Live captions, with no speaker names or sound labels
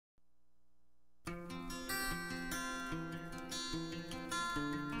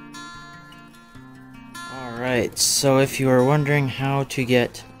Alright, so if you are wondering how to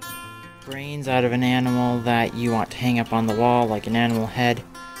get brains out of an animal that you want to hang up on the wall, like an animal head,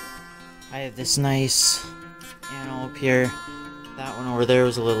 I have this nice antelope here. That one over there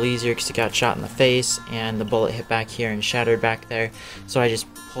was a little easier because it got shot in the face and the bullet hit back here and shattered back there, so I just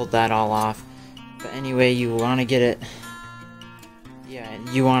pulled that all off. But anyway, you want to get it,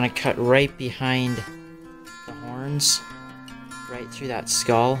 you want to cut right behind the horns, right through that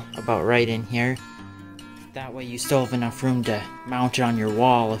skull, about right in here. That way you still have enough room to mount it on your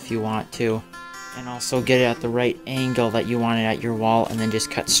wall if you want to, and also get it at the right angle that you want it at your wall, and then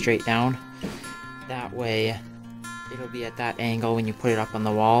just cut straight down. That way it'll be at that angle when you put it up on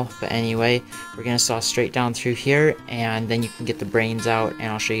the wall. But anyway, we're gonna saw straight down through here, and then you can get the brains out,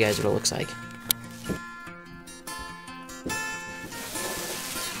 and I'll show you guys what it looks like.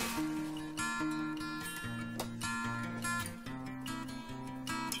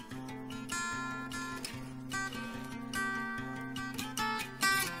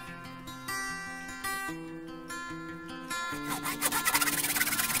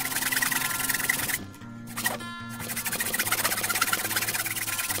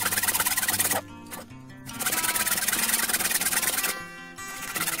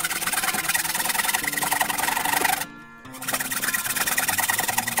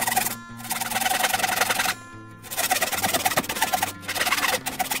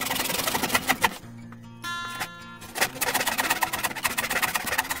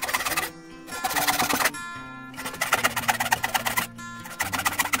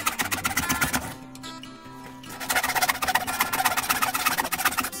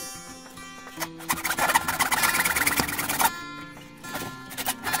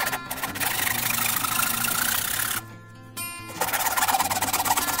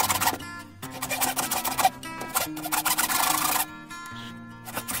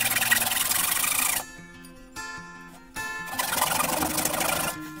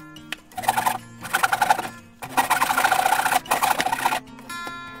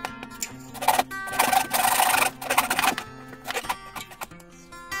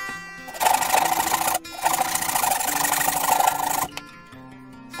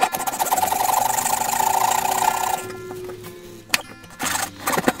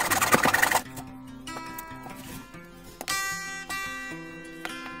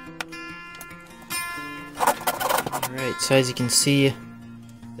 Alright, so as you can see,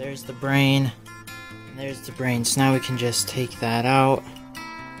 there's the brain, and there's the brain. So now we can just take that out.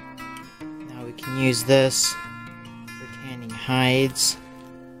 Now we can use this for tanning hides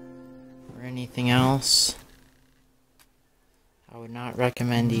or anything else. I would not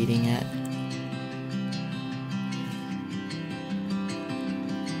recommend eating it.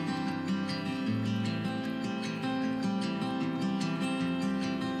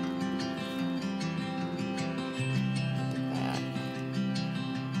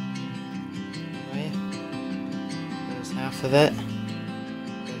 Half of it,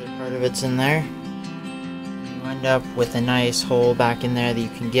 the other part of it's in there. You end up with a nice hole back in there that you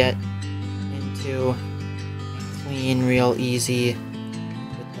can get into and clean real easy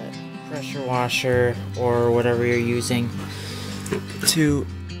with the pressure washer or whatever you're using to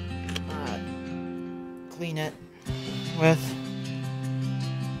clean it with.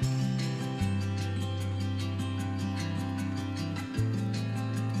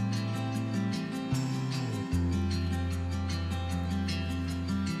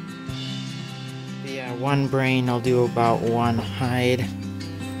 Yeah, one brain will do about one hide.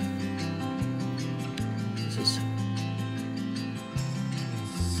 Just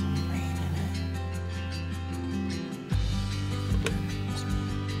some brain in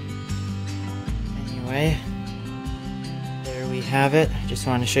it. Anyway, there we have it. I just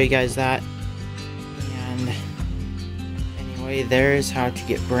wanted to show you guys that. And anyway, there's how to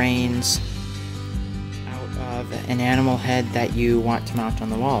get brains out of an animal head that you want to mount on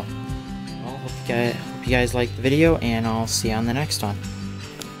the wall. Hope you guys liked the video, and I'll see you on the next one.